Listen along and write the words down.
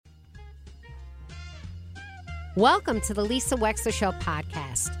Welcome to the Lisa Wexler Show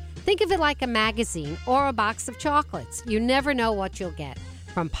podcast. Think of it like a magazine or a box of chocolates. You never know what you'll get.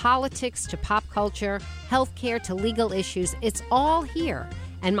 From politics to pop culture, healthcare to legal issues, it's all here.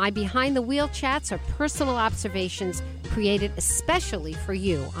 And my behind-the-wheel chats are personal observations created especially for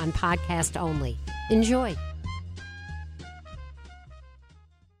you on podcast only. Enjoy.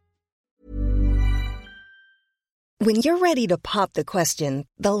 When you're ready to pop the question,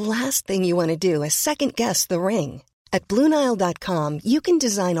 the last thing you want to do is second-guess the ring. At BlueNile.com, you can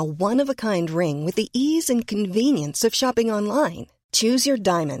design a one-of-a-kind ring with the ease and convenience of shopping online. Choose your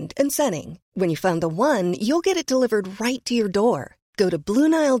diamond and setting. When you find the one, you'll get it delivered right to your door. Go to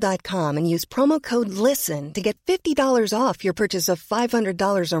BlueNile.com and use promo code LISTEN to get $50 off your purchase of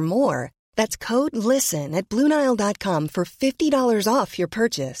 $500 or more. That's code LISTEN at BlueNile.com for $50 off your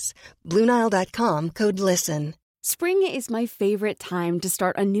purchase. BlueNile.com, code LISTEN. Spring is my favorite time to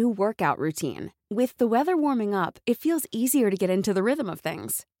start a new workout routine. With the weather warming up, it feels easier to get into the rhythm of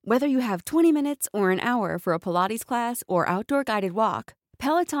things. Whether you have 20 minutes or an hour for a Pilates class or outdoor guided walk,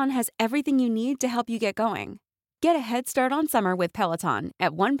 Peloton has everything you need to help you get going. Get a head start on summer with Peloton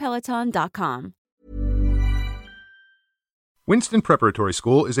at onepeloton.com. Winston Preparatory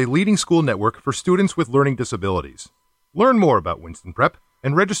School is a leading school network for students with learning disabilities. Learn more about Winston Prep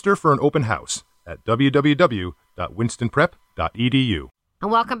and register for an open house at www.winstonprep.edu.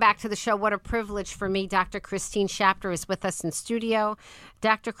 And welcome back to the show. What a privilege for me. Dr. Christine Shapter is with us in studio.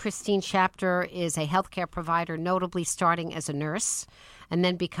 Dr. Christine Shapter is a healthcare provider, notably starting as a nurse and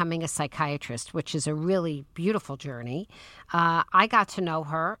then becoming a psychiatrist, which is a really beautiful journey. I got to know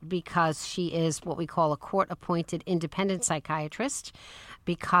her because she is what we call a court-appointed independent psychiatrist,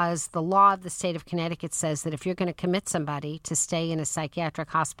 because the law of the state of Connecticut says that if you're going to commit somebody to stay in a psychiatric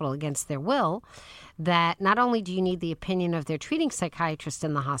hospital against their will, that not only do you need the opinion of their treating psychiatrist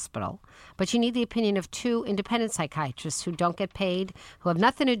in the hospital, but you need the opinion of two independent psychiatrists who don't get paid, who have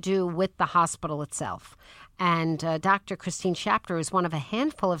nothing to do with the hospital itself. And Dr. Christine Shapter is one of a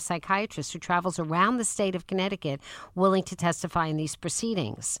handful of psychiatrists who travels around the state of Connecticut willing to testify in these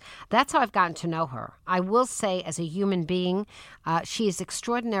proceedings. That's how I've gotten to know her. I will say, as a human being, she is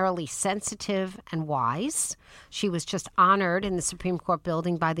extraordinarily sensitive and wise. She was just honored in the Supreme Court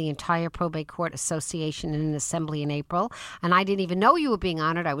building by the entire Probate Court Association in an assembly in April. And I didn't even know you were being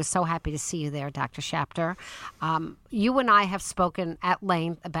honored. I was so happy to see you there, Dr. Shapter. You and I have spoken at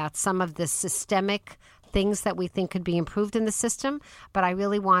length about some of the systemic things that we think could be improved in the system, but I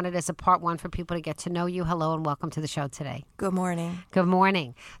really wanted, as a part one, for people to get to know you. Hello and welcome to the show today. Good morning. Good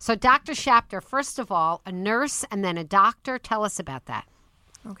morning. So Dr. Shapter, first of all, a nurse and then a doctor. Tell us about that.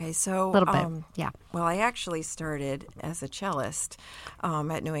 Okay, so a little bit, yeah. Well, I actually started as a cellist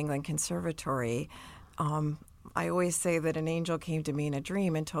at New England Conservatory. I always say that an angel came to me in a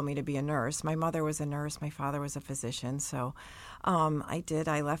dream and told me to be a nurse. My mother was a nurse. My father was a physician. So I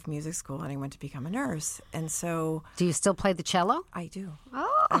left music school and I went to become a nurse. And so... Do you still play the cello? I do.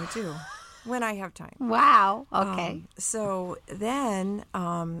 Oh. I do. When I have time. Wow. Okay. So then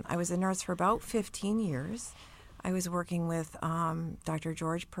I was a nurse for about 15 years. I was working with Dr.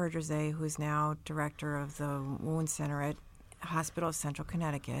 George Perderzay, who is now director of the Wound Center at Hospital of Central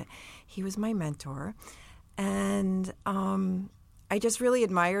Connecticut. He was my mentor. And I just really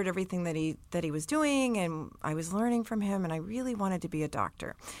admired everything that he was doing, and I was learning from him, and I really wanted to be a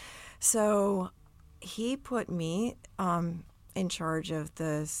doctor. So he put me in charge of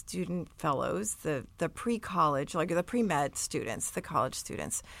the student fellows, the pre-college, like the pre-med students, the college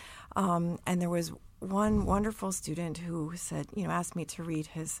students. And there was one wonderful student who said, asked me to read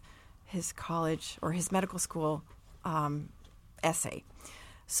his college or his medical school essay.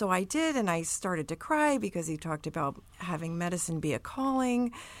 So I did, and I started to cry because he talked about having medicine be a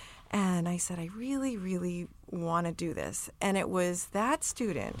calling. And I said, I really, really want to do this. And it was that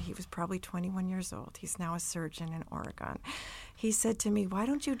student, he was probably 21 years old. He's now a surgeon in Oregon. He said to me, why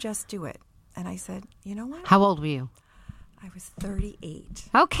don't you just do it? And I said, you know what? How old were you? I was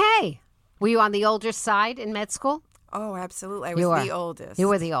 38. Okay. Were you on the older side in med school? Oh, absolutely. I was the oldest. You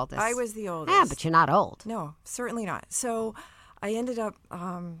were the oldest. I was the oldest. Yeah, but you're not old. No, certainly not. So I ended up,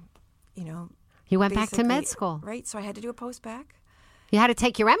 You went back to med school. Right. So I had to do a post-bac. You had to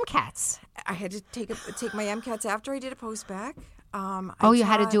take your MCATs. I had to take my MCATs after I did a post-bac. You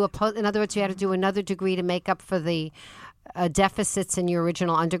had to do in other words, you had to do another degree to make up for the deficits in your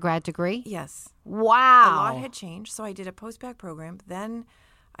original undergrad degree? Yes. Wow. A lot had changed. So I did a post-bac program. Then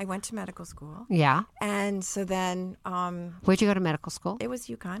I went to medical school. Yeah. And so then... Where'd you go to medical school? It was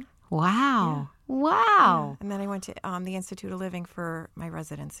UConn. Wow. Yeah. Wow. Yeah. And then I went to the Institute of Living for my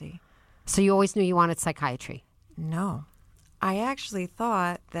residency. So you always knew you wanted psychiatry? No. I actually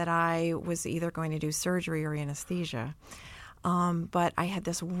thought that I was either going to do surgery or anesthesia. But I had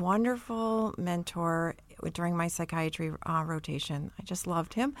this wonderful mentor during my psychiatry rotation. I just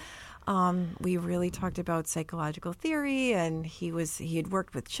loved him. We really talked about psychological theory, and he had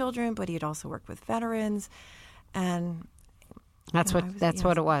worked with children, but he had also worked with veterans. And that's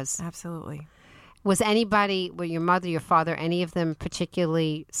what it was. Absolutely. Was were your mother, your father, any of them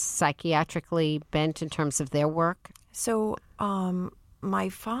particularly psychiatrically bent in terms of their work? So my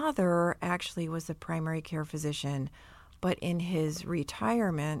father actually was a primary care physician, but in his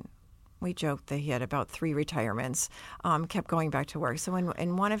retirement, we joked that he had about 3 retirements, kept going back to work. So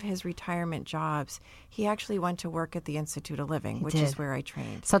in one of his retirement jobs, he actually went to work at the Institute of Living, which is where I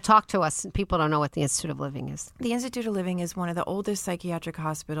trained. So talk to us. People don't know what the Institute of Living is. The Institute of Living is one of the oldest psychiatric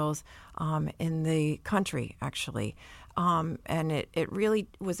hospitals in the country, actually. And it really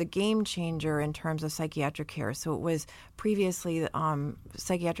was a game changer in terms of psychiatric care. So it was previously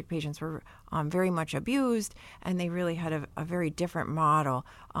psychiatric patients were very much abused, and they really had a very different model.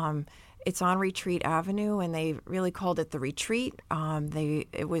 It's on Retreat Avenue, and they really called it the Retreat.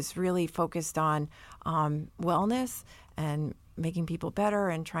 It was really focused on wellness and making people better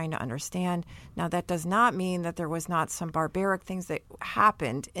and trying to understand. Now, that does not mean that there was not some barbaric things that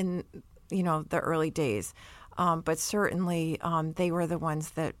happened in the early days. But certainly they were the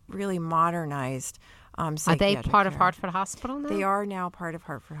ones that really modernized psychiatric Are they part of care. Hartford Hospital now? They are now part of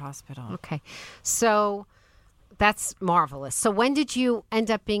Hartford Hospital. Okay. So that's marvelous. So when did you end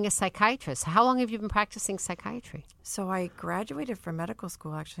up being a psychiatrist? How long have you been practicing psychiatry? So I graduated from medical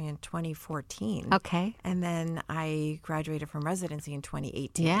school actually in 2014. Okay. And then I graduated from residency in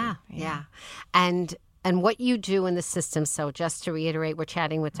 2018. Yeah. And what you do in the system, so just to reiterate, we're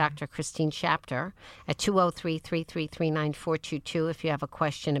chatting with Dr. Christine Shapter at 203-333-9422 if you have a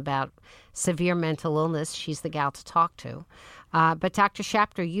question about severe mental illness. She's the gal to talk to. But Dr.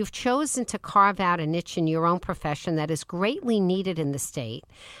 Shapter, you've chosen to carve out a niche in your own profession that is greatly needed in the state,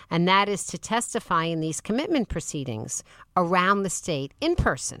 and that is to testify in these commitment proceedings around the state in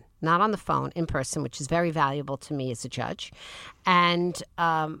person, not on the phone, in person, which is very valuable to me as a judge. And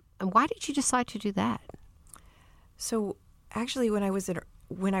why did you decide to do that? So actually, when I was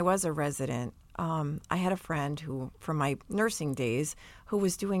a resident, I had a friend who, from my nursing days, who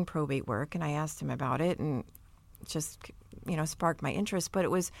was doing probate work, and I asked him about it, and just sparked my interest. But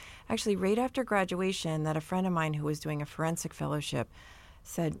it was actually right after graduation that a friend of mine who was doing a forensic fellowship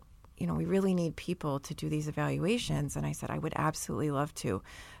said, we really need people to do these evaluations. And I said, I would absolutely love to.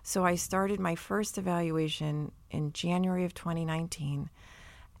 So I started my first evaluation in January of 2019.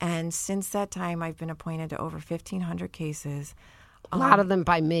 And since that time, I've been appointed to over 1,500 cases. A lot of them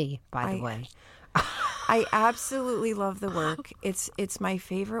by me, by the way. I absolutely love the work. It's my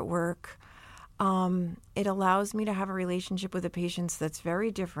favorite work. It allows me to have a relationship with the patients that's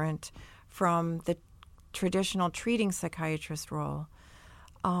very different from the traditional treating psychiatrist role.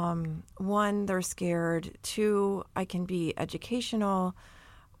 1, they're scared. 2, I can be educational.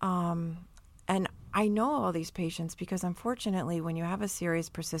 And I know all these patients because, unfortunately, when you have a serious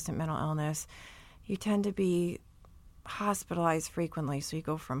persistent mental illness, you tend to be hospitalized frequently. So you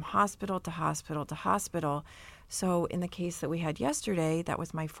go from hospital to hospital to hospital. So in the case that we had yesterday, that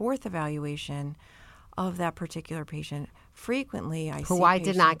was my 4th evaluation of that particular patient. Frequently, who I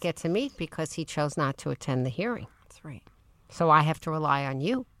did not get to meet because he chose not to attend the hearing. That's right. So I have to rely on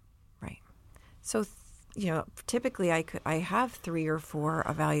you. Right. So, typically I have 3 or 4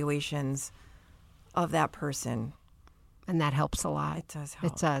 evaluations of that person. And that helps a lot. It does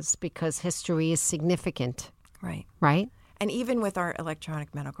help. It does, because history is significant. Right. Right? And even with our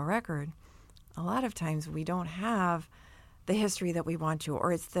electronic medical record, a lot of times we don't have the history that we want to,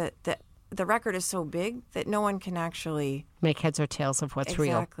 or it's the record is so big that no one can actually make heads or tails of what's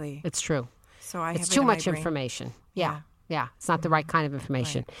real. Exactly. It's true. So it's too much information. Yeah. It's not the right kind of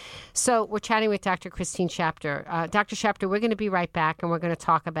information. Right. So we're chatting with Dr. Christine Shapter. Dr. Shapter, we're going to be right back, and we're going to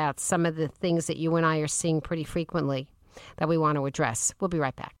talk about some of the things that you and I are seeing pretty frequently that we want to address. We'll be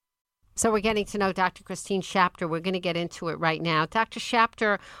right back. So we're getting to know Dr. Christine Shapter. We're going to get into it right now. Dr.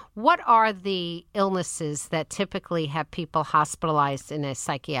 Shapter, what are the illnesses that typically have people hospitalized in a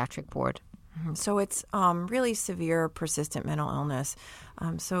psychiatric ward? So it's really severe persistent mental illness.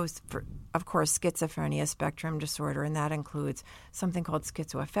 Of course, schizophrenia spectrum disorder, and that includes something called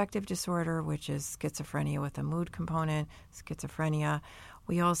schizoaffective disorder, which is schizophrenia with a mood component, schizophrenia.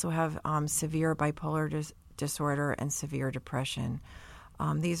 We also have severe bipolar disorder and severe depression.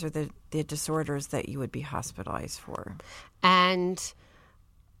 These are the disorders that you would be hospitalized for.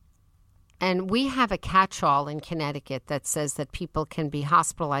 And we have a catch-all in Connecticut that says that people can be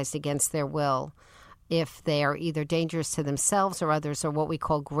hospitalized against their will if they are either dangerous to themselves or others, or what we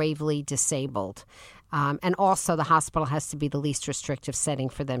call gravely disabled. And also the hospital has to be the least restrictive setting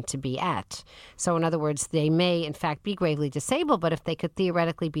for them to be at. So in other words, they may in fact be gravely disabled, but if they could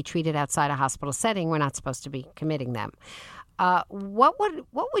theoretically be treated outside a hospital setting, we're not supposed to be committing them. What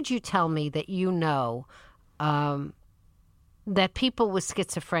would you tell me that you know that people with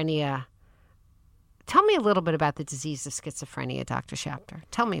schizophrenia? Tell me a little bit about the disease of schizophrenia, Dr. Shapter.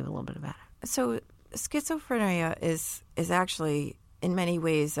 Tell me a little bit about it. So schizophrenia is actually in many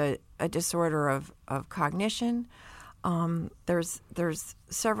ways a disorder of cognition. There's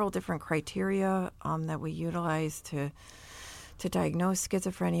several different criteria that we utilize to diagnose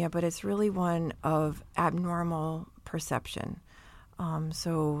schizophrenia, but it's really one of abnormal perception.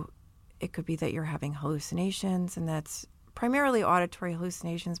 So it could be that you're having hallucinations, and that's primarily auditory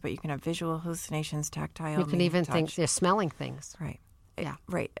hallucinations, but you can have visual hallucinations, tactile. You can even think they're smelling things. Right. Yeah.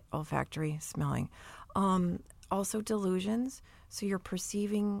 Right. Olfactory, smelling. Also delusions. So you're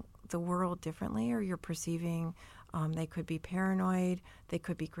perceiving the world differently, or you're perceiving, they could be paranoid, they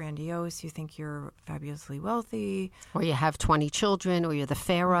could be grandiose. You think you're fabulously wealthy. Or you have 20 children, or you're the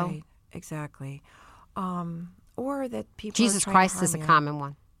pharaoh. Right. Exactly. Or that people Jesus are Christ is a common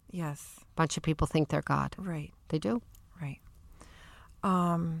one. Yes. A bunch of people think they're God. Right. They do. Right.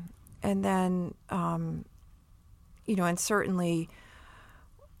 And then, and certainly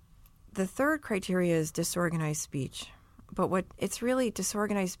the third criteria is disorganized speech. But what it's really,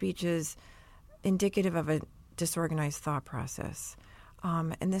 disorganized speech is indicative of a disorganized thought process.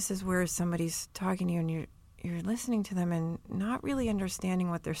 And this is where somebody's talking to you and you're listening to them and not really understanding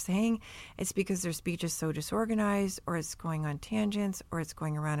what they're saying. It's because their speech is so disorganized, or it's going on tangents, or it's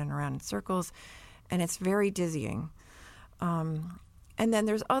going around and around in circles, and it's very dizzying. And then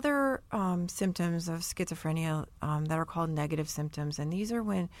there's other symptoms of schizophrenia that are called negative symptoms, and these are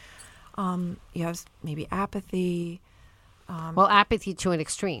when you have maybe apathy. Well, apathy to an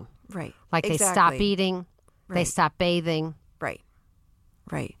extreme. Right. Like exactly. they stop eating, right. They stop bathing. Right.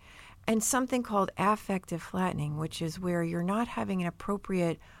 Right. And something called affective flattening, which is where you're not having an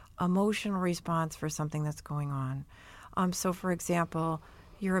appropriate emotional response for something that's going on. So, for example,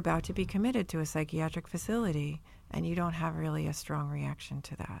 you're about to be committed to a psychiatric facility, and you don't have really a strong reaction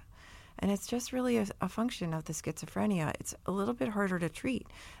to that. And it's just really a function of the schizophrenia. It's a little bit harder to treat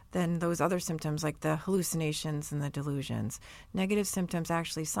than those other symptoms like the hallucinations and the delusions. Negative symptoms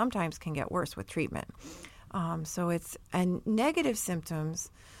actually sometimes can get worse with treatment. And negative symptoms,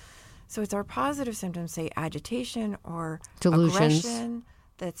 so it's our positive symptoms, say agitation or delusions, aggression,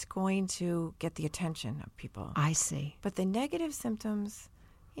 that's going to get the attention of people. I see. But the negative symptoms,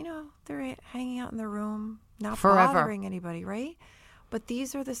 they're hanging out in their room, not forever bothering anybody, right? But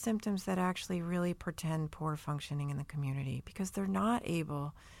these are the symptoms that actually really portend poor functioning in the community, because they're not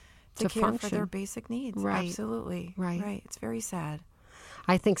able to care function for their basic needs. Right. Absolutely. Right. It's very sad.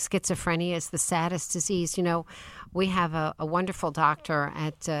 I think schizophrenia is the saddest disease. We have a wonderful doctor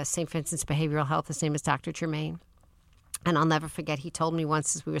at St. Vincent's Behavioral Health. His name is Dr. Germain. And I'll never forget, he told me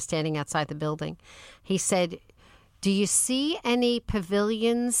once as we were standing outside the building, he said, "Do you see any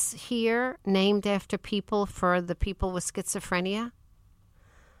pavilions here named after people for the people with schizophrenia?"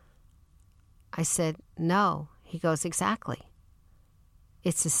 I said, "No." He goes, "Exactly.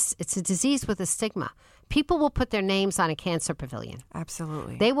 It's a disease with a stigma. People will put their names on a cancer pavilion.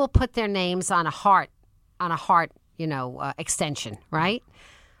 Absolutely. They will put their names on a heart, extension, right?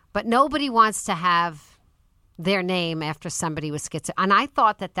 But nobody wants to have their name after somebody with schizophrenia." And I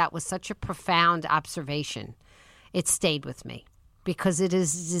thought that was such a profound observation. It stayed with me because it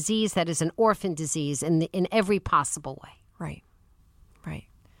is a disease that is an orphan disease in every possible way. Right. Right.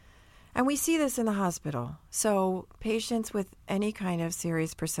 And we see this in the hospital. So patients with any kind of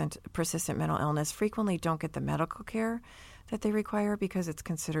serious persistent mental illness frequently don't get the medical care that they require because it's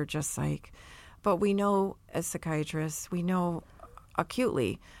considered just psych. But we know as psychiatrists, we know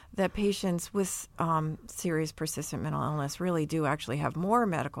acutely that patients with serious persistent mental illness really do actually have more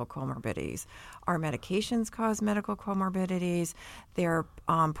medical comorbidities. Our medications cause medical comorbidities. Their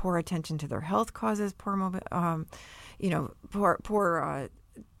poor attention to their health causes poor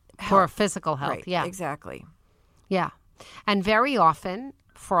For physical health, right, yeah. Exactly. Yeah. And very often,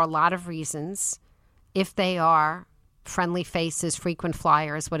 for a lot of reasons, if they are friendly faces, frequent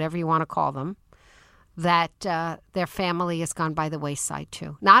flyers, whatever you want to call them, that their family has gone by the wayside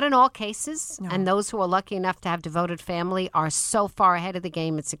too. Not in all cases, No. and those who are lucky enough to have devoted family are so far ahead of the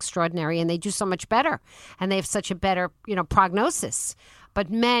game, it's extraordinary, and they do so much better, and they have such a better, prognosis. But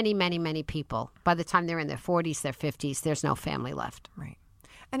many, many, many people, by the time they're in their 40s, their 50s, there's no family left. Right.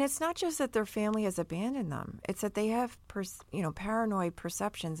 And it's not just that their family has abandoned them. It's that they have, paranoid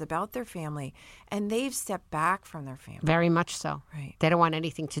perceptions about their family, and they've stepped back from their family. Very much so. Right. They don't want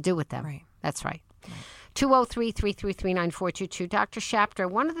anything to do with them. Right. That's right. 203-333-9422. Dr. Shapter,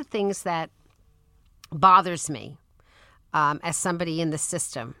 one of the things that bothers me as somebody in the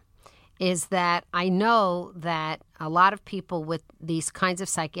system is that I know that a lot of people with these kinds of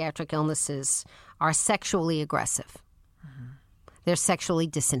psychiatric illnesses are sexually aggressive. Mm-hmm. They're sexually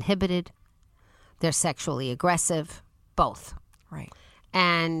disinhibited. They're sexually aggressive, both. Right.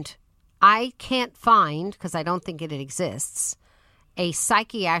 And I can't find, because I don't think it exists, a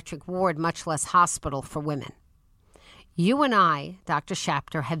psychiatric ward, much less hospital, for women. You and I, Dr.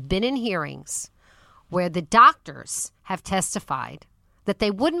 Shapter, have been in hearings where the doctors have testified that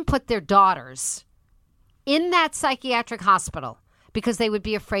they wouldn't put their daughters in that psychiatric hospital because they would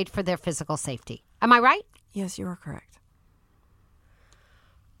be afraid for their physical safety. Am I right? Yes, you are correct.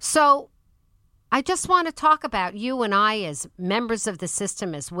 So I just want to talk about you and I as members of the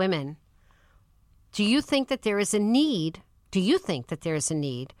system, as women. Do you think that there is a need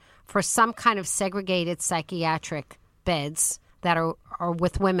for some kind of segregated psychiatric beds that are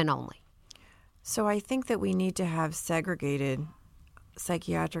with women only? So I think that we need to have segregated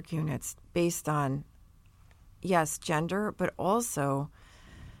psychiatric units based on, yes, gender, but also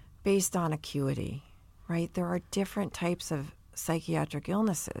based on acuity, right? There are different types of psychiatric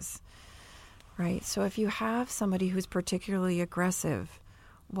illnesses, right? So if you have somebody who's particularly aggressive,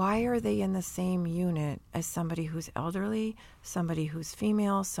 why are they in the same unit as somebody who's elderly, somebody who's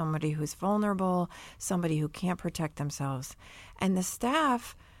female, somebody who's vulnerable, somebody who can't protect themselves? And the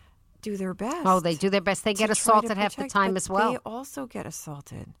staff do their best. Oh, they do their best. They get assaulted half the time as well. They also get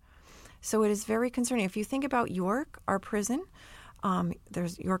assaulted. So it is very concerning. If you think about York, our prison,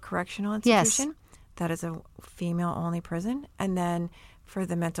 there's York Correctional Institution. Yes. That is a female-only prison. And then for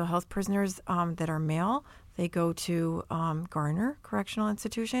the mental health prisoners that are male, they go to Garner Correctional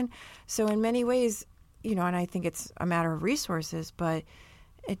Institution. So in many ways, and I think it's a matter of resources, but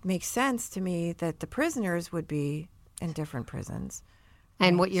it makes sense to me that the prisoners would be in different prisons.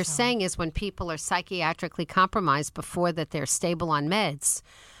 And what you're saying is when people are psychiatrically compromised before that they're stable on meds,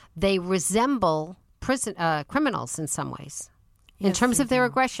 they resemble criminals in some ways. In terms of their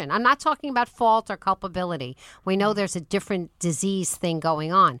aggression. I'm not talking about fault or culpability. We know there's a different disease thing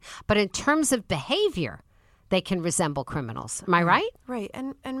going on. But in terms of behavior, they can resemble criminals. Am I right? Right.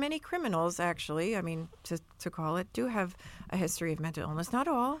 And many criminals, actually, to call it, do have a history of mental illness. Not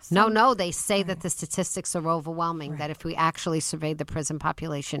all. Some. No. They say that the statistics are overwhelming, that if we actually surveyed the prison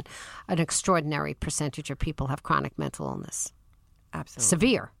population, an extraordinary percentage of people have chronic mental illness.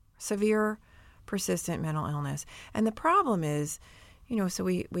 Absolutely. Severe, persistent mental illness. And the problem is, so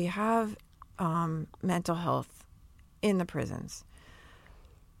we have mental health in the prisons.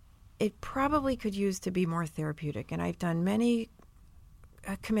 It probably could use to be more therapeutic. And I've done many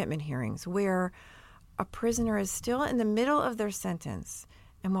commitment hearings where a prisoner is still in the middle of their sentence.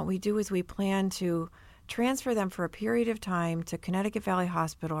 And what we do is we plan to transfer them for a period of time to Connecticut Valley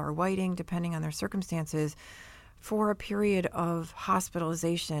Hospital or Whiting, depending on their circumstances, for a period of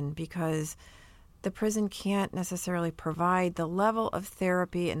hospitalization because the prison can't necessarily provide the level of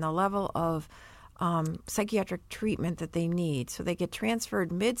therapy and the level of psychiatric treatment that they need. So they get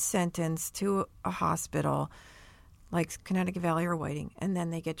transferred mid-sentence to a hospital like Connecticut Valley or Whiting, and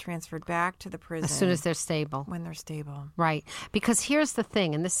then they get transferred back to the prison. As soon as they're stable. When they're stable. Right. Because here's the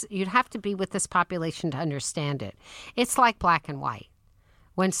thing, and this you'd have to be with this population to understand it. It's like black and white.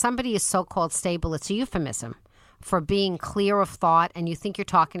 When somebody is so-called stable, it's a euphemism for being clear of thought, and you think you're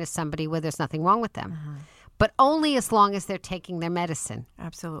talking to somebody where there's nothing wrong with them. Mm-hmm. But only as long as they're taking their medicine.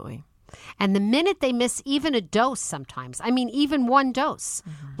 Absolutely. And the minute they miss even a dose sometimes, even one dose,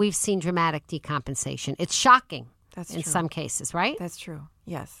 we've seen dramatic decompensation. It's shocking. That's in true. Some cases, right? That's true,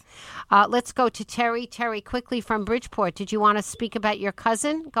 yes. Let's go to Terry. Terry, quickly from Bridgeport. Did you want to speak about your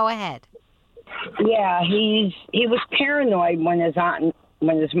cousin? Go ahead. Yeah, he was paranoid when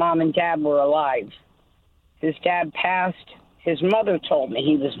his mom and dad were alive. His dad passed. His mother told me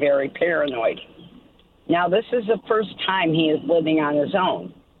he was very paranoid. Now, this is the first time he is living on his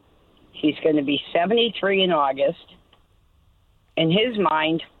own. He's going to be 73 in August. In his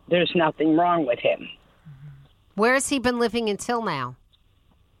mind, there's nothing wrong with him. Where has he been living until now?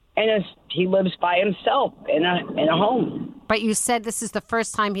 And he lives by himself in a home. But you said this is the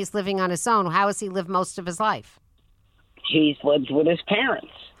first time he's living on his own. How has he lived most of his life? He's lived with his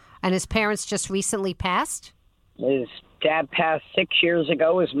parents. And his parents just recently passed? His dad passed 6 years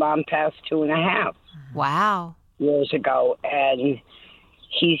ago. His mom passed 2.5. Wow. Years ago. And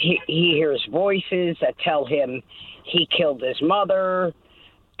he hears voices that tell him he killed his mother.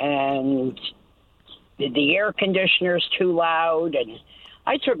 and the air conditioner's too loud. And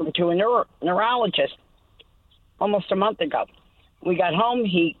I took him to a neurologist almost a month ago. We got home.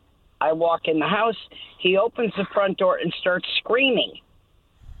 I walk in the house. He opens the front door and starts screaming.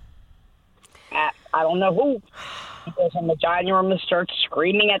 I don't know who. He goes in the dining room and starts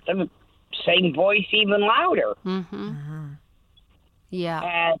screaming at the same voice, even louder. Yeah.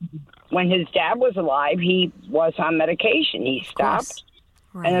 And when his dad was alive, he was on medication. He stopped,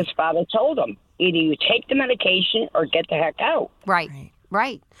 and his father told him, either you take the medication or get the heck out. Right.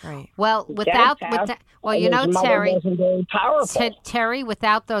 Well, Terry, Terry, wasn't very powerful. Terry,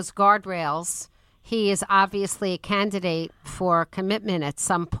 without those guardrails, he is obviously a candidate for commitment at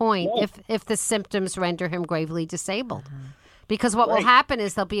some point if the symptoms render him gravely disabled. Because what will happen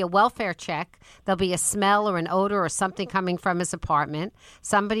is there'll be a welfare check, there'll be a smell or an odor or something coming from his apartment.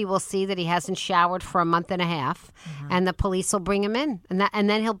 Somebody will see that he hasn't showered for a month and a half, and the police will bring him in. And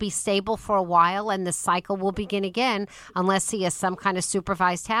then he'll be stable for a while, and the cycle will begin again unless he has some kind of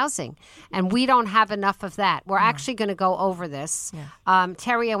supervised housing. And we don't have enough of that. We're actually going to go over this.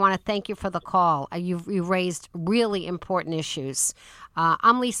 Terry, I want to thank you for the call. You raised really important issues.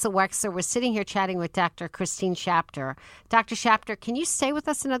 I'm Lisa Wexler. We're sitting here chatting with Dr. Christine Shapter. Dr. Shapter, can you stay with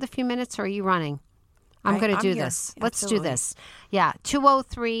us another few minutes, or are you running? I'm going to do here. this. Absolutely. Let's do this. Yeah,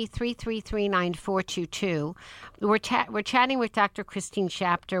 203-333-9422. We're chatting with Dr. Christine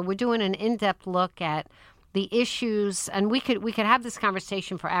Shapter. We're doing an in-depth look at the issues, and we could have this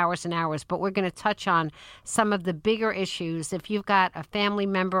conversation for hours and hours, but we're going to touch on some of the bigger issues. If you've got a family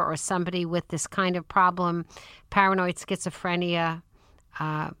member or somebody with this kind of problem, paranoid schizophrenia,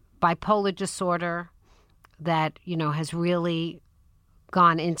 bipolar disorder that, has really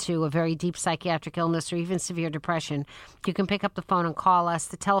gone into a very deep psychiatric illness or even severe depression, you can pick up the phone and call us.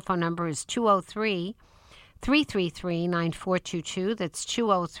 The telephone number is 203-333-9422. That's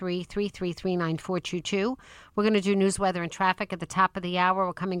 203-333-9422. We're going to do news, weather, and traffic at the top of the hour.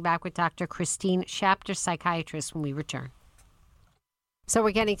 We're coming back with Dr. Christine Shapter, psychiatrist, when we return. So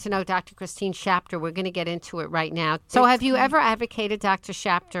we're getting to know Dr. Christine Shapter. We're going to get into it right now. So have you ever advocated, Dr.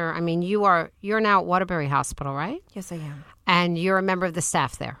 Shapter? I mean, you're now at Waterbury Hospital, right? Yes, I am. And you're a member of the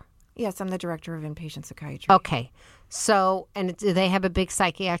staff there? Yes, I'm the director of inpatient psychiatry. Okay. So, and do they have a big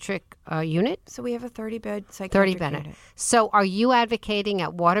psychiatric unit? So we have a 30-bed psychiatric 30-bed. unit. So are you advocating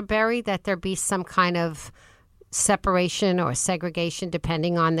at Waterbury that there be some kind of separation or segregation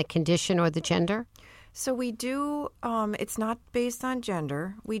depending on the condition or the gender? So we do, it's not based on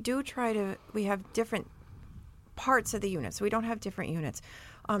gender. We have different parts of the unit. So we don't have different units.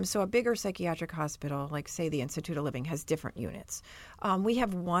 So a bigger psychiatric hospital, like say the Institute of Living, has different units. We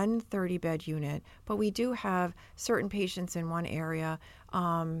have one 30-bed unit, but we do have certain patients in one area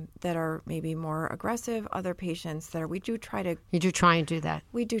that are maybe more aggressive, other patients that are, You do try and do that?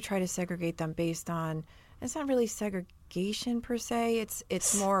 We do try to segregate them based on, it's not really segregation per se.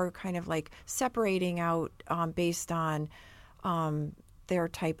 It's more kind of like separating out based on their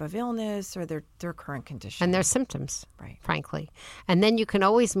type of illness or their current condition. And their symptoms, right? Frankly. And then you can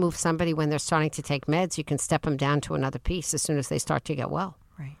always move somebody when they're starting to take meds. You can step them down to another piece as soon as they start to get well.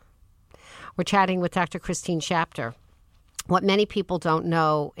 Right. We're chatting with Dr. Christine Shapter. What many people don't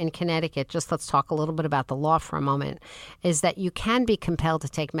know in Connecticut, just let's talk a little bit about the law for a moment, is that you can be compelled to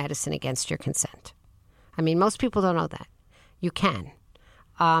take medicine against your consent. I mean, most people don't know that. You can.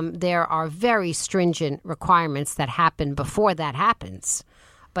 There are very stringent requirements that happen before that happens.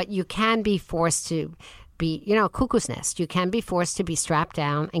 But you can be forced to be, cuckoo's nest. You can be forced to be strapped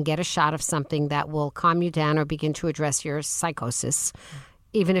down and get a shot of something that will calm you down or begin to address your psychosis,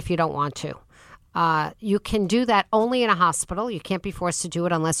 even if you don't want to. You can do that only in a hospital. You can't be forced to do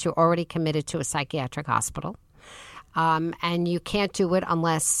it unless you're already committed to a psychiatric hospital. And you can't do it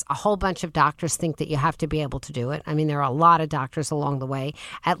unless a whole bunch of doctors think that you have to be able to do it. I mean, there are a lot of doctors along the way,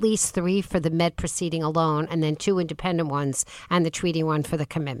 at least 3 for the med proceeding alone, and then 2 independent ones and the treating one for the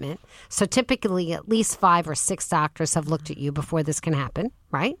commitment. So typically at least 5 or 6 doctors have looked at you before this can happen,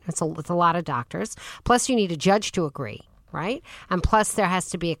 right? It's a lot of doctors. Plus you need a judge to agree. Right? And plus there has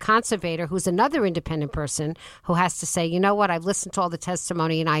to be a conservator who's another independent person who has to say, you know what, I've listened to all the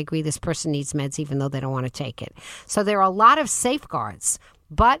testimony and I agree this person needs meds even though they don't want to take it. So there are a lot of safeguards,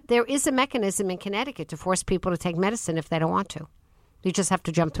 but there is a mechanism in Connecticut to force people to take medicine if they don't want to. You just have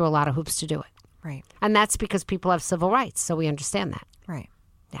to jump through a lot of hoops to do it. Right. And that's because people have civil rights, so we understand that. Right.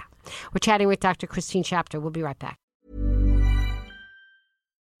 Yeah. We're chatting with Dr. Christine Shapter. We'll be right back.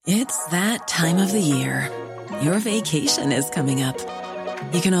 It's that time of the year. Your vacation is coming up.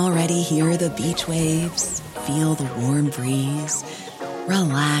 You can already hear the beach waves, feel the warm breeze,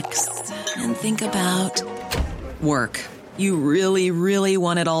 relax, and think about work. You really, really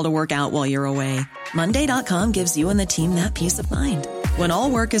want it all to work out while you're away. Monday.com gives you and the team that peace of mind. When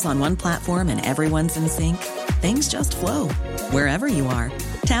all work is on one platform and everyone's in sync, things just flow. Wherever you are,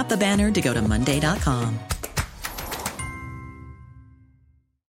 tap the banner to go to Monday.com.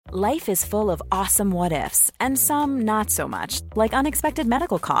 Life is full of awesome what-ifs, and some not so much, like unexpected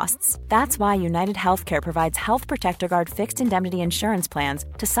medical costs. That's why United Healthcare provides Health Protector Guard fixed indemnity insurance plans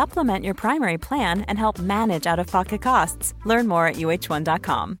to supplement your primary plan and help manage out-of-pocket costs. Learn more at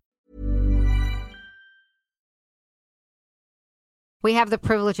uh1.com. We have the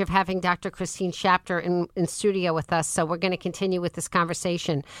privilege of having Dr. Christine Shapter in studio with us, so we're going to continue with this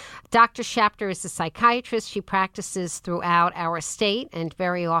conversation. Dr. Shapter is a psychiatrist. She practices throughout our state and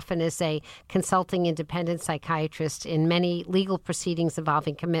very often is a consulting independent psychiatrist in many legal proceedings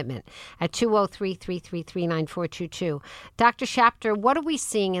involving commitment at 203-333-9422. Dr. Shapter, what are we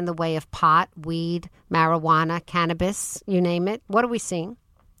seeing in the way of pot, weed, marijuana, cannabis, you name it? What are we seeing?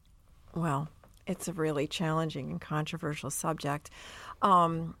 Well, it's a really challenging and controversial subject.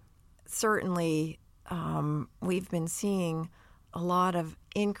 Certainly, we've been seeing a lot of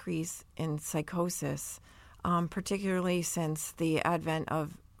increase in psychosis, particularly since the advent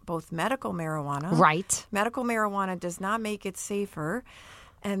of both medical marijuana. Right. Medical marijuana does not make it safer.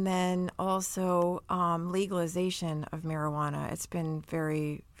 And then also legalization of marijuana. It's been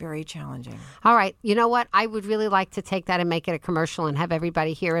very, very challenging. All right. You know what? I would really like to take that and make it a commercial and have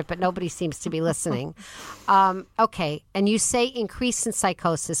everybody hear it, but nobody seems to be listening. Okay. And you say increase in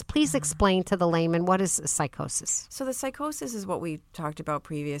psychosis. Please explain to the layman, what is psychosis? So the psychosis is what we talked about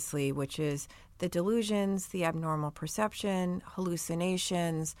previously, which is the delusions, the abnormal perception,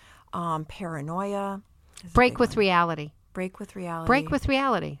 hallucinations, paranoia. Break with reality. Break with reality. Break with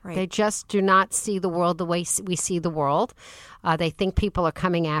reality. Right. They just do not see the world the way we see the world. They think people are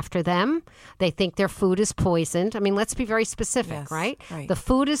coming after them. They think their food is poisoned. I mean, let's be very specific, Yes, right? right. The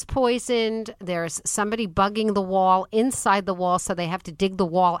food is poisoned. There's somebody bugging the wall inside the wall, so they have to dig the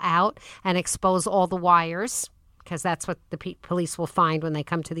wall out and expose all the wires, because that's what the police will find when they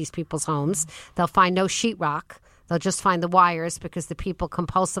come to these people's homes. They'll find no sheetrock. They'll just find the wires because the people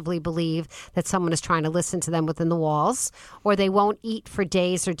compulsively believe that someone is trying to listen to them within the walls, or they won't eat for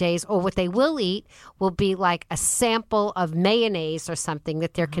days, or what they will eat will be like a sample of mayonnaise or something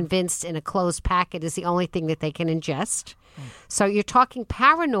that they're convinced in a closed packet is the only thing that they can ingest. So you're talking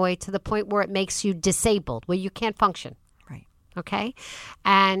paranoid to the point where it makes you disabled, where you can't function. Right. Okay?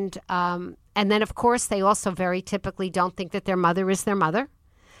 And then, of course, they also very typically don't think that their mother is their mother.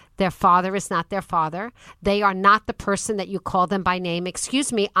 Their father is not their father. They are not the person that you call them by name.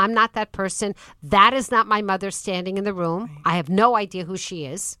 Excuse me, I'm not that person. That is not my mother standing in the room. Right. I have no idea who she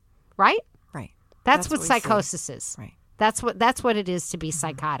is. Right? Right. That's what psychosis is. Right. That's what it is to be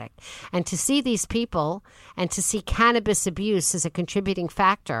psychotic. And to see these people and to see cannabis abuse as a contributing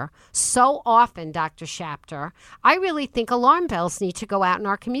factor so often, Dr. Shapter, I really think alarm bells need to go out in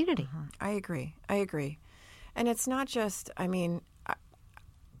our community. I agree. And it's not just, I mean,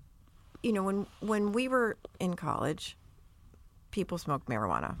 you know, when we were in college, people smoked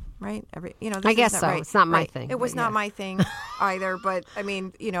marijuana, right? I guess so. Right. It's not my thing. It was not my thing either, but I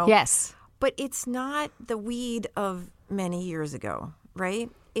mean, you know. Yes. But it's not the weed of many years ago, right?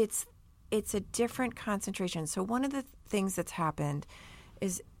 It's a different concentration. So one of the things that's happened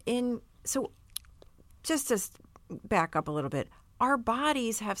is just to back up a little bit, our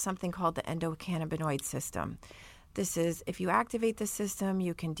bodies have something called the endocannabinoid system. This is, if you activate the system,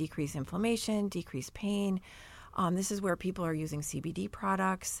 you can decrease inflammation, decrease pain. This is where people are using CBD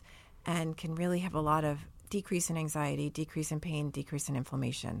products and can really have a lot of decrease in anxiety, decrease in pain, decrease in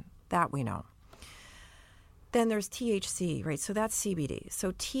inflammation. That we know. Then there's THC, right? So that's CBD.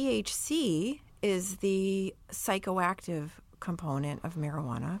 So THC is the psychoactive component of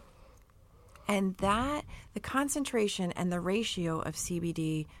marijuana. And the concentration and the ratio of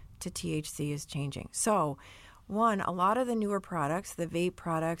CBD to THC is changing. So one, a lot of the newer products, the vape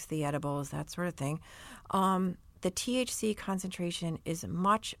products, the edibles, that sort of thing, the THC concentration is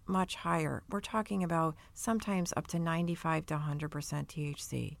much, much higher. We're talking about sometimes up to 95 to 100%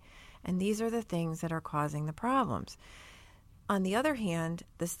 THC. And these are the things that are causing the problems. On the other hand,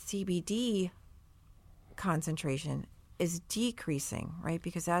 the CBD concentration is decreasing, right?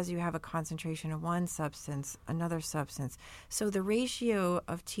 Because as you have a concentration of one substance, another substance. So the ratio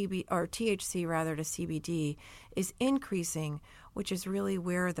of THC rather to CBD is increasing, which is really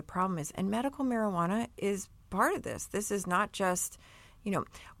where the problem is. And medical marijuana is part of this. This is not just, you know,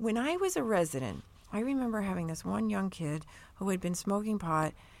 when I was a resident, I remember having this one young kid who had been smoking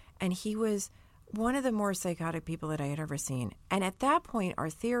pot, and he was one of the more psychotic people that I had ever seen. And at that point, our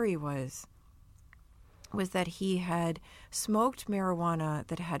theory was, was that he had smoked marijuana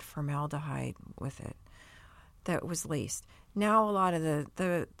that had formaldehyde with it, that was laced. Now a lot of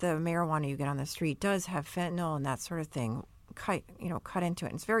the marijuana you get on the street does have fentanyl and that sort of thing cut into it.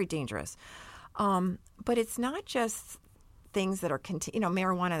 And it's very dangerous. But it's not just things that are,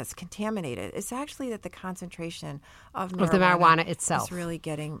 marijuana that's contaminated. It's actually that the concentration of the marijuana itself is really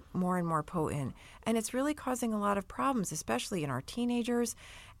getting more and more potent. And it's really causing a lot of problems, especially in our teenagers.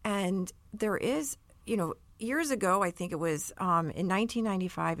 And there is, years ago, I think it was in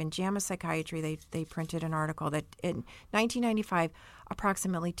 1995 in JAMA Psychiatry, they printed an article that in 1995,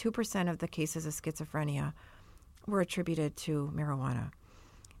 approximately 2% of the cases of schizophrenia were attributed to marijuana.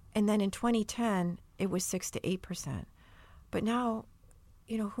 And then in 2010, it was 6 to 8%. But now,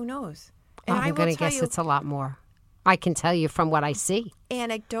 who knows? And I'm going to guess it's a lot more. I can tell you from what I see.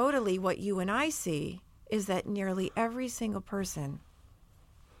 Anecdotally, what you and I see is that nearly every single person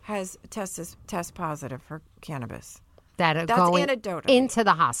has test positive for cannabis. That's going into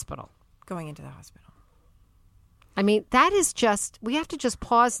the hospital. Going into the hospital. I mean, that is we have to just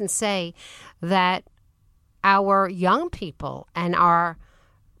pause and say that our young people and our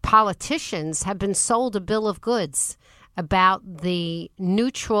politicians have been sold a bill of goods about the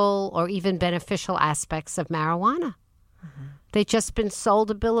neutral or even beneficial aspects of marijuana. Mm-hmm. They've just been sold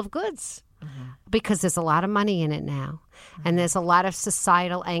a bill of goods because there's a lot of money in it now. Mm-hmm. And there's a lot of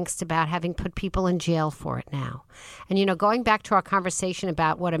societal angst about having put people in jail for it now. And, going back to our conversation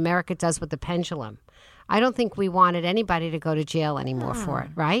about what America does with the pendulum, I don't think we wanted anybody to go to jail anymore for it,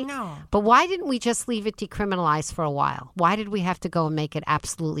 right? No. But why didn't we just leave it decriminalized for a while? Why did we have to go and make it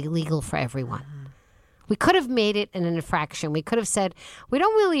absolutely legal for everyone? Mm-hmm. We could have made it an infraction. We could have said, we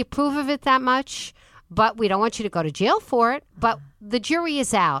don't really approve of it that much, but we don't want you to go to jail for it. But the jury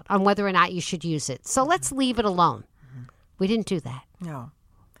is out on whether or not you should use it. So let's leave it alone. We didn't do that. No.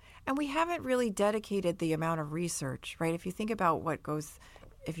 And we haven't really dedicated the amount of research, right? If you think about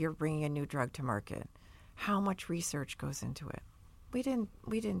if you're bringing a new drug to market, how much research goes into it? We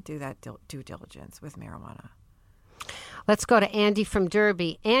didn't do that due diligence with marijuana. Let's go to Andy from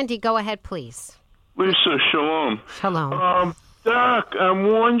Derby. Andy, go ahead, please. Lisa, shalom. Shalom. Doc,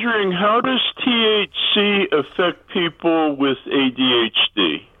 I'm wondering, how does THC affect people with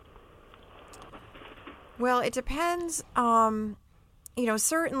ADHD? Well, it depends. Certainly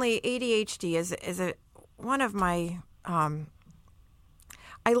ADHD is one of my.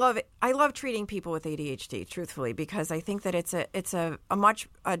 I love treating people with ADHD, truthfully, because I think that it's a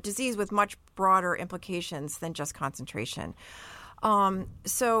disease with much broader implications than just concentration.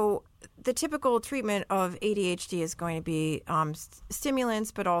 So the typical treatment of ADHD is going to be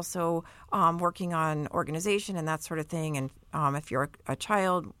stimulants, but also working on organization and that sort of thing. And if you're a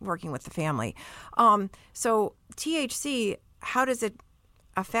child, working with the family. So THC, how does it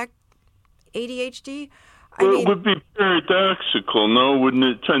affect ADHD? It would be paradoxical, no? Wouldn't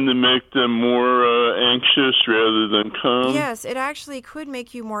it tend to make them more anxious rather than calm? Yes, it actually could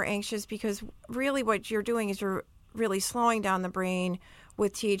make you more anxious because really what you're doing is you're really slowing down the brain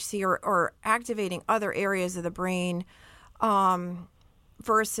with THC or activating other areas of the brain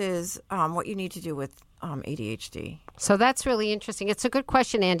versus what you need to do with ADHD. So that's really interesting. It's a good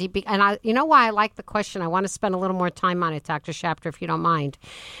question, Andy. And you know why I like the question? I want to spend a little more time on it, Dr. Shapter, if you don't mind.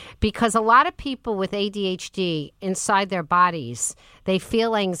 Because a lot of people with ADHD inside their bodies, they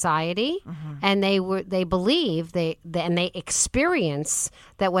feel anxiety and they believe and they experience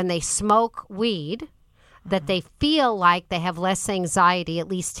that when they smoke weed, that they feel like they have less anxiety, at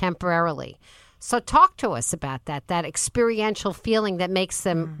least temporarily. So talk to us about that experiential feeling that makes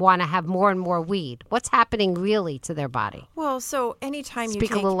them want to have more and more weed. What's happening really to their body? Well, so anytime Speak you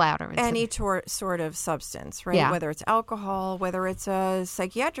take a little louder any sort of substance, right? Yeah. Whether it's alcohol, whether it's a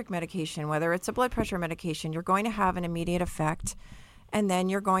psychiatric medication, whether it's a blood pressure medication, you're going to have an immediate effect. And then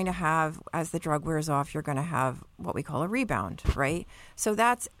you're going to have, as the drug wears off, you're going to have what we call a rebound, right? So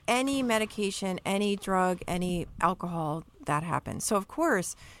that's any medication, any drug, any alcohol, that happens. So, of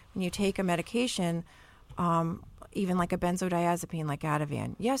course, when you take a medication, even like a benzodiazepine like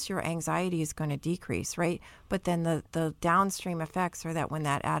Ativan, yes, your anxiety is going to decrease, right? But then the downstream effects are that when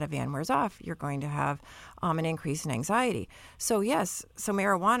that Ativan wears off, you're going to have an increase in anxiety. So, yes, so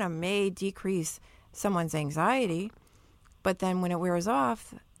marijuana may decrease someone's anxiety, but then when it wears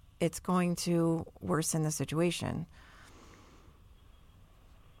off, it's going to worsen the situation.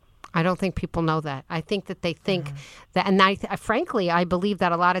 I don't think people know that. I think that they think that, and frankly, I believe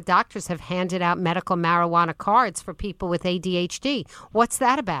that a lot of doctors have handed out medical marijuana cards for people with ADHD. What's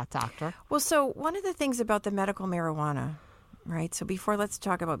that about, doctor? Well, so one of the things about the medical marijuana, right? So let's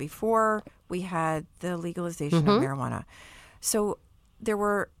talk about before we had the legalization of marijuana. So there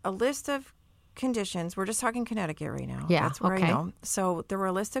were a list of conditions. We're just talking Connecticut right now. Yeah, That's where okay. I know. So there were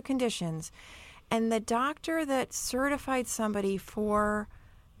a list of conditions. And the doctor that certified somebody for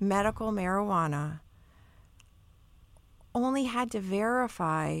medical marijuana only had to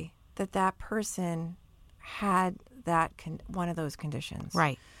verify that that person had that one of those conditions.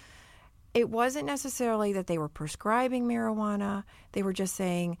 Right. It wasn't necessarily that they were prescribing marijuana. They were just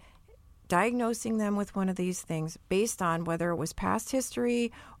saying, diagnosing them with one of these things based on whether it was past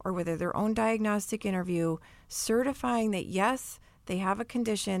history or whether their own diagnostic interview, certifying that, yes, they have a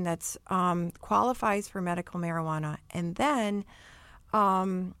condition that's qualifies for medical marijuana, and then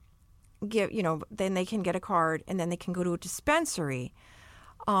then they can get a card, and then they can go to a dispensary.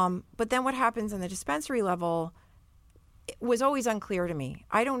 But then what happens in the dispensary level was always unclear to me.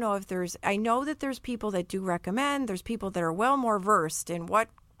 I don't know if I know that there's people that do recommend. There's people that are well more versed in what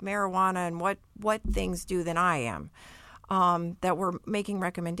marijuana and what things do than I am, that were making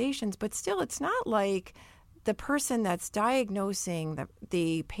recommendations. But still, it's not like the person that's diagnosing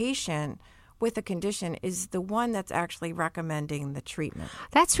the patient with a condition is the one that's actually recommending the treatment.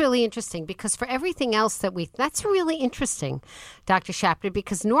 That's really interesting, because for everything else that's really interesting, Dr. Shapter,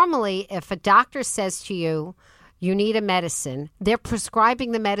 because normally if a doctor says to you, you need a medicine, they're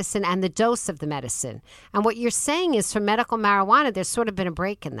prescribing the medicine and the dose of the medicine. And what you're saying is for medical marijuana, there's sort of been a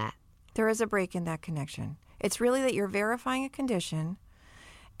break in that. There is a break in that connection. It's really that you're verifying a condition,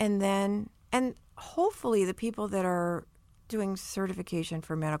 and hopefully the people that are doing certification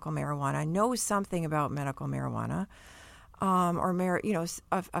for medical marijuana know something about medical marijuana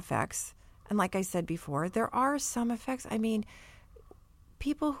effects. And like I said before, there are some effects. I mean,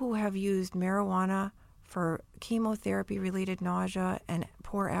 people who have used marijuana for chemotherapy-related nausea and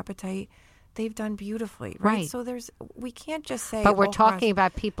poor appetite, they've done beautifully, right? So we can't just say... But we're talking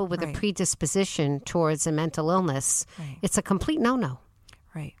about people with a predisposition towards a mental illness. Right. It's a complete no-no.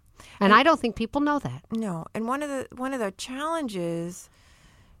 Right. And I don't think people know that. No. And one of the challenges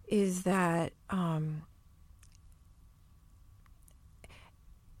is that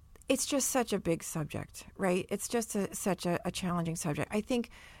it's just such a big subject, right? It's just such a challenging subject. I think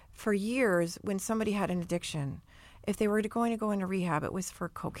for years, when somebody had an addiction, if they were going to go into rehab, it was for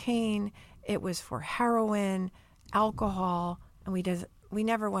cocaine, it was for heroin, alcohol, and we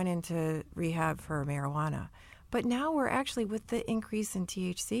never went into rehab for marijuana. But now we're actually, with the increase in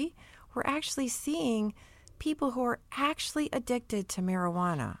THC, we're actually seeing people who are actually addicted to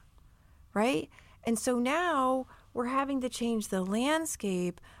marijuana, right? And so now we're having to change the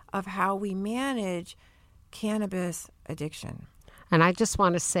landscape of how we manage cannabis addiction. And I just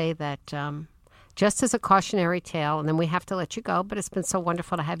want to say that just as a cautionary tale, and then we have to let you go, but it's been so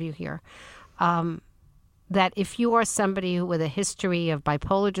wonderful to have you here, that if you are somebody with a history of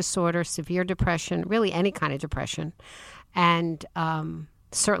bipolar disorder, severe depression, really any kind of depression, and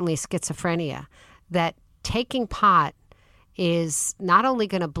certainly schizophrenia, that taking pot is not only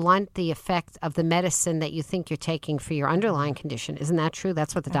going to blunt the effect of the medicine that you think you're taking for your underlying condition. Isn't that true?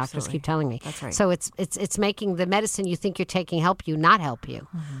 That's what the doctors keep telling me. That's right. So it's making the medicine you think you're taking help you, not help you.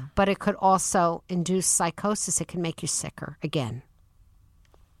 Mm-hmm. But it could also induce psychosis. It can make you sicker again.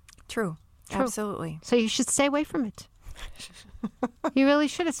 True. Absolutely. So you should stay away from it. You really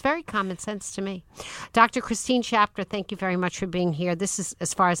should. It's very common sense to me. Dr. Christine Shapter, thank you very much for being here. This is,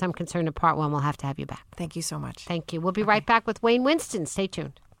 as far as I'm concerned, a part one. We'll have to have you back. Thank you so much. Thank you. We'll be right back with Wayne Winston. Stay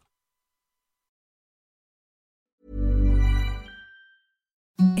tuned.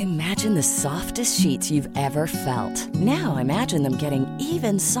 Imagine the softest sheets you've ever felt. Now imagine them getting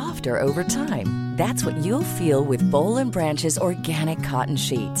even softer over time. That's what you'll feel with Boll & Branch's organic cotton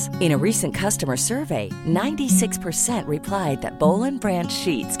sheets. In a recent customer survey, 96% replied that Boll & Branch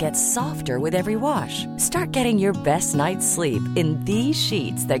sheets get softer with every wash. Start getting your best night's sleep in these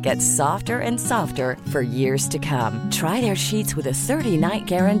sheets that get softer and softer for years to come. Try their sheets with a 30-night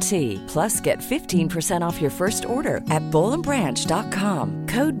guarantee. Plus, get 15% off your first order at bollandbranch.com.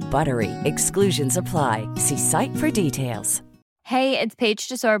 Code BUTTERY. Exclusions apply. See site for details. Hey, it's Paige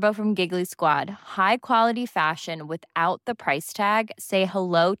DeSorbo from Giggly Squad. High quality fashion without the price tag. Say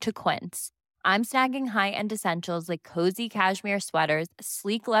hello to Quince. I'm snagging high-end essentials like cozy cashmere sweaters,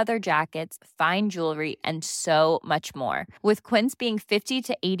 sleek leather jackets, fine jewelry, and so much more. With Quince being 50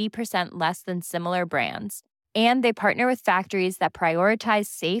 to 80% less than similar brands. And they partner with factories that prioritize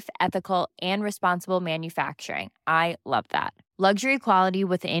safe, ethical, and responsible manufacturing. I love that. Luxury quality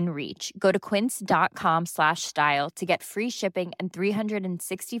within reach. Go to quince.com/style to get free shipping and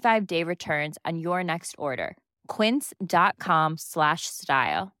 365-day returns on your next order.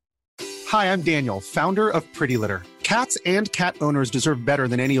 Quince.com/style. Hi, I'm Daniel, founder of Pretty Litter. Cats and cat owners deserve better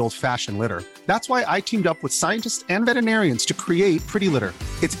than any old-fashioned litter. That's why I teamed up with scientists and veterinarians to create Pretty Litter.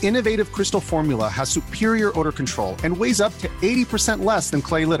 Its innovative crystal formula has superior odor control and weighs up to 80% less than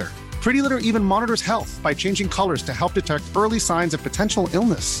clay litter. Pretty Litter even monitors health by changing colors to help detect early signs of potential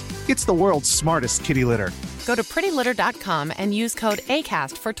illness. It's the world's smartest kitty litter. Go to prettylitter.com and use code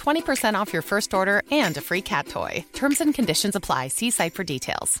ACAST for 20% off your first order and a free cat toy. Terms and conditions apply. See site for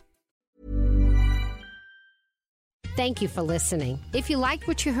details. Thank you for listening. If you liked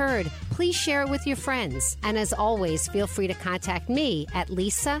what you heard, please share it with your friends. And as always, feel free to contact me at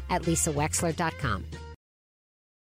lisa@lisawexler.com.